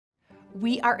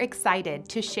We are excited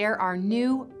to share our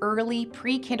new early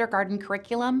pre-kindergarten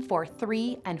curriculum for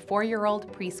 3- and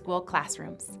 4-year-old preschool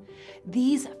classrooms.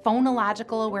 These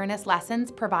phonological awareness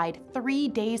lessons provide 3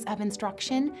 days of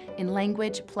instruction in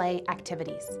language play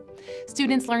activities.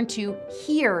 Students learn to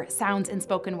hear sounds in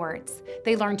spoken words.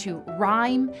 They learn to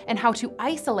rhyme and how to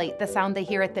isolate the sound they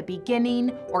hear at the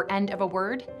beginning or end of a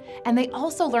word. And they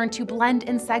also learn to blend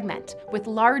and segment with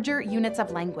larger units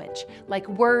of language, like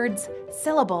words,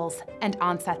 syllables, and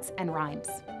onsets and rhymes.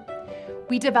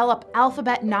 We develop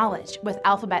alphabet knowledge with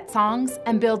alphabet songs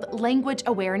and build language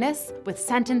awareness with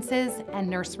sentences and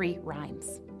nursery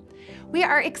rhymes. We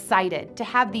are excited to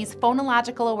have these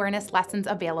phonological awareness lessons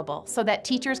available so that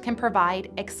teachers can provide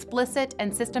explicit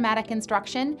and systematic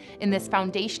instruction in this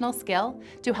foundational skill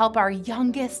to help our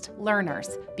youngest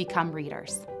learners become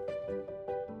readers.